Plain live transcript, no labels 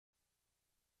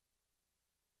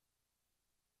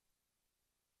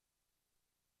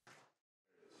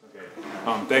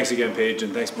Thanks again, Paige,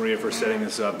 and thanks, Maria, for setting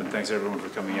this up, and thanks everyone for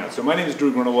coming out. So my name is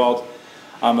Gronewald.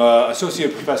 I'm an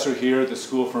associate professor here at the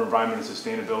School for Environment and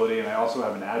Sustainability, and I also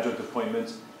have an adjunct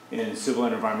appointment in civil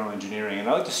and environmental engineering. And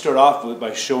I'd like to start off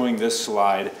by showing this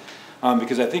slide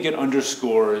because I think it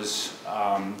underscores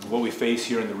what we face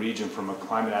here in the region from a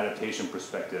climate adaptation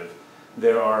perspective.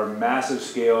 There are massive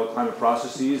scale climate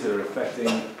processes that are affecting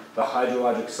the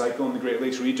hydrologic cycle in the Great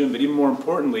Lakes region, but even more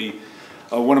importantly,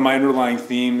 one of my underlying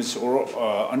themes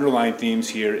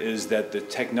here is that the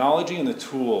technology and the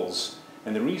tools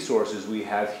and the resources we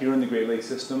have here in the Great Lakes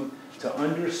system to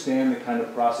understand the kind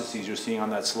of processes you're seeing on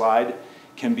that slide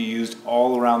can be used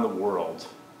all around the world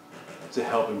to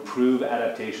help improve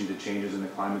adaptation to changes in the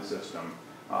climate system.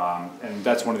 And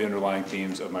that's one of the underlying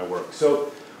themes of my work.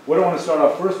 So what I want to start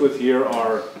off first with here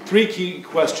are three key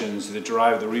questions that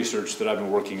drive the research that I've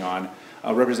been working on,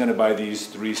 represented by these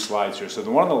three slides here. So the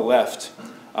one on the left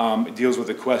deals with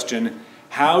the question,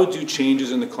 how do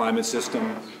changes in the climate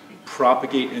system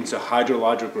propagate into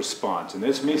hydrologic response? And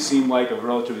this may seem like a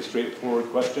relatively straightforward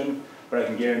question, but I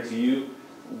can guarantee you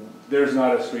there's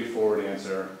not a straightforward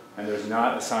answer, and there's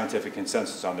not a scientific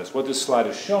consensus on this. What this slide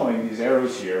is showing, these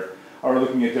arrows here, are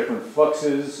looking at different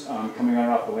fluxes coming on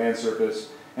off the land surface,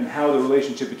 and how the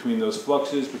relationship between those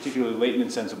fluxes, particularly latent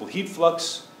and sensible heat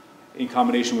flux, in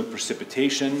combination with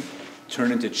precipitation,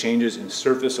 turn into changes in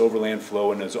surface overland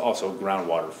flow, and there's also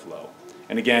groundwater flow.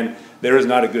 And again, there is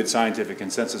not a good scientific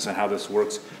consensus on how this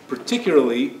works,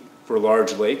 particularly for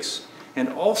large lakes, and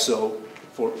also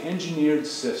for engineered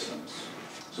systems.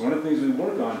 So one of the things we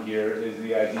work on here is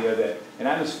the idea that in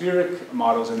atmospheric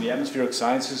models, in the atmospheric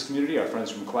sciences community, our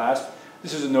friends from class,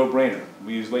 this is a no-brainer.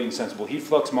 We use latent sensible heat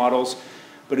flux models,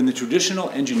 but in the traditional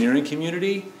engineering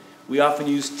community, we often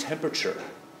use temperature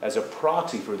as a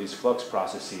proxy for these flux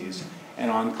processes,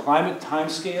 and on climate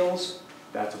timescales,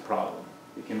 that's a problem.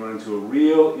 It can run into a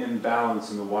real imbalance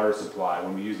in the water supply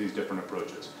when we use these different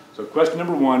approaches. So question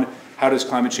number one, how does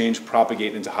climate change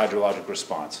propagate into hydrologic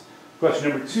response? Question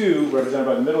number two, represented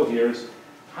by the middle here, is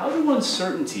how do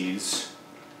uncertainties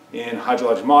in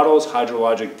hydrologic models,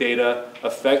 hydrologic data,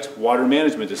 affect water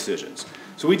management decisions?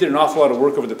 So we did an awful lot of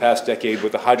work over the past decade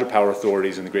with the hydropower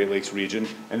authorities in the Great Lakes region,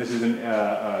 and this is an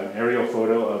aerial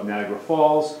photo of Niagara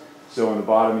Falls. So on the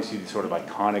bottom you see the sort of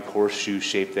iconic horseshoe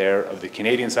shape there of the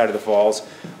Canadian side of the falls,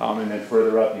 and then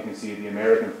further up you can see the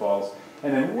American Falls.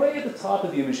 And then way at the top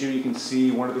of the image here you can see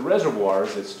one of the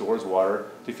reservoirs that stores water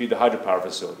to feed the hydropower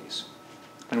facilities.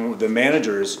 And the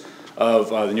managers of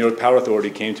the New York Power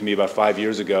Authority came to me about 5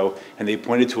 years ago, and they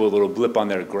pointed to a little blip on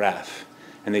their graph.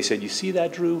 And they said, you see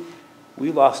that, Drew? We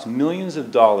lost millions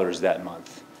of dollars that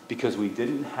month because we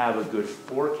didn't have a good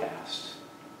forecast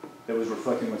that was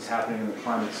reflecting what's happening in the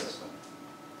climate system.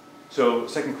 So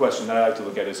second question that I like to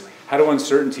look at is, how do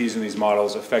uncertainties in these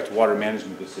models affect water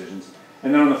management decisions?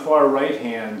 And then on the far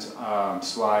right-hand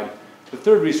slide, the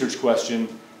third research question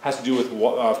has to do with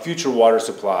future water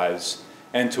supplies,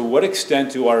 and to what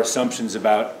extent do our assumptions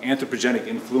about anthropogenic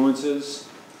influences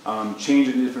change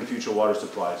in different future water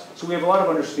supplies? So we have a lot of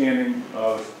understanding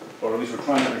of, or at least we're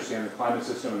trying to understand the climate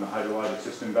system and the hydrologic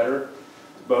system better,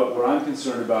 but what I'm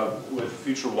concerned about with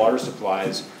future water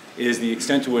supplies is the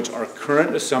extent to which our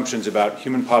current assumptions about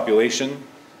human population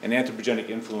and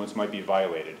anthropogenic influence might be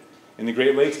violated. In the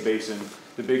Great Lakes Basin,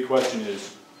 the big question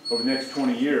is, over the next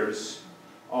 20 years,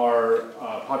 are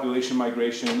population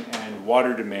migration and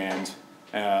water demand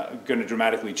going to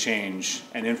dramatically change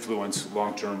and influence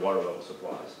long-term water level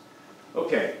supplies?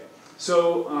 Okay,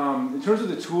 so in terms of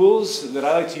the tools that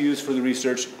I like to use for the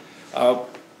research, I'm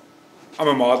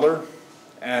a modeler,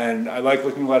 and I like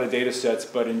looking at a lot of data sets,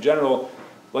 but in general,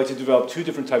 I like to develop two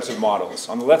different types of models.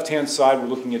 On the left-hand side, we're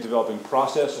looking at developing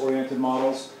process-oriented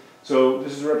models. So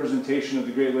this is a representation of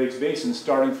the Great Lakes Basin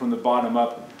starting from the bottom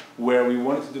up, where we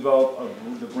wanted to develop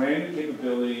the brand new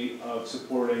capability of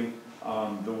supporting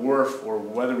the WRF, or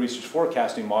Weather Research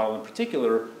Forecasting model, in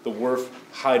particular the WRF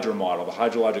hydro model, the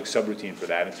hydrologic subroutine for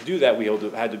that. And to do that, we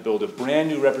had to build a brand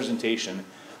new representation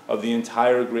of the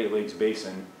entire Great Lakes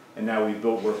Basin, and now we've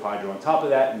built WRF hydro on top of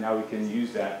that, and now we can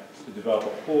use that to develop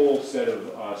a whole set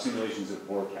of simulations and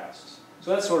forecasts.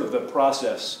 So that's sort of the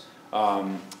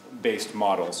process-based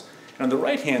models. And on the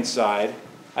right-hand side,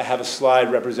 I have a slide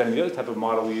representing the other type of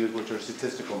model we use, which are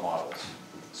statistical models.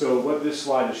 So what this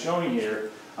slide is showing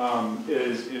here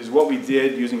is what we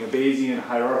did using a Bayesian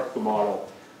hierarchical model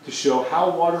to show how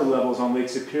water levels on Lake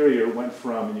Superior went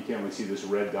from, and you can't really see this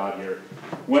red dot here,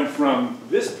 went from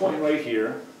this point right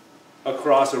here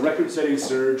across a record-setting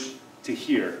surge to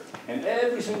here. And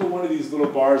every single one of these little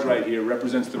bars right here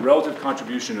represents the relative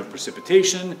contribution of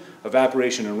precipitation,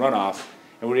 evaporation, and runoff.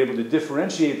 And we're able to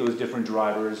differentiate those different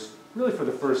drivers really for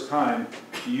the first time,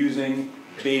 using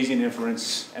Bayesian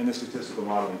inference and the statistical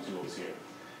modeling tools here.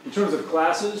 In terms of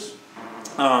classes,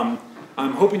 I'm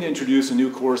hoping to introduce a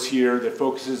new course here that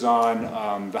focuses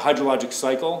on the hydrologic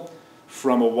cycle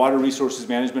from a water resources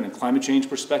management and climate change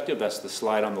perspective. That's the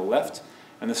slide on the left.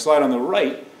 And the slide on the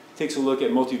right takes a look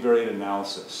at multivariate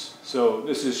analysis. So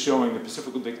this is showing the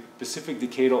Pacific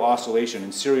Decadal Oscillation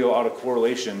and serial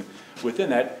autocorrelation. Within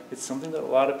that, it's something that a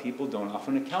lot of people don't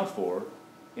often account for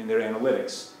in their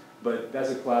analytics. But that's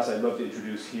a class I'd love to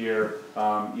introduce here,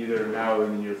 either now or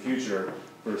in the near future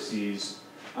for Cs.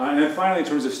 And then finally, in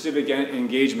terms of civic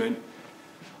engagement,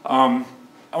 I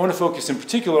want to focus in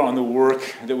particular on the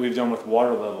work that we've done with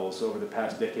water levels over the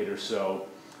past decade or so.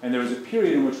 And there was a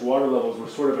period in which water levels were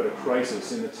sort of at a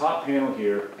crisis. In the top panel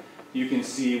here, you can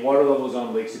see water levels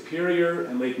on Lake Superior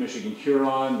and Lake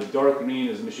Michigan-Huron. The dark green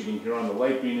is Michigan-Huron, the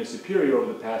light green is Superior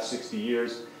over the past 60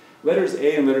 years. Letters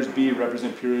A and letters B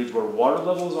represent periods where water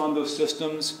levels on those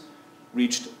systems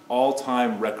reached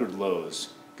all-time record lows,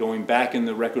 going back in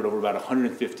the record over about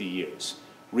 150 years.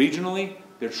 Regionally,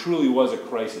 there truly was a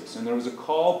crisis, and there was a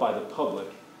call by the public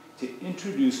to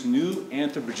introduce new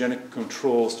anthropogenic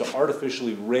controls to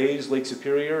artificially raise Lake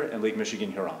Superior and Lake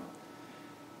Michigan-Huron.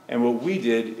 And what we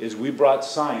did is we brought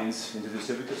science into the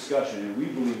civic discussion, and we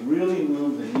believe really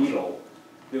moved the needle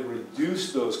that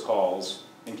reduced those calls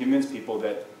and convinced people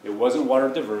that it wasn't water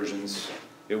diversions,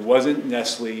 it wasn't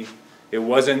Nestle, it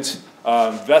wasn't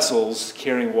vessels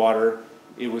carrying water,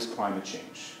 it was climate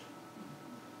change.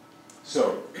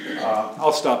 So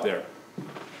I'll stop there.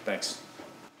 Thanks.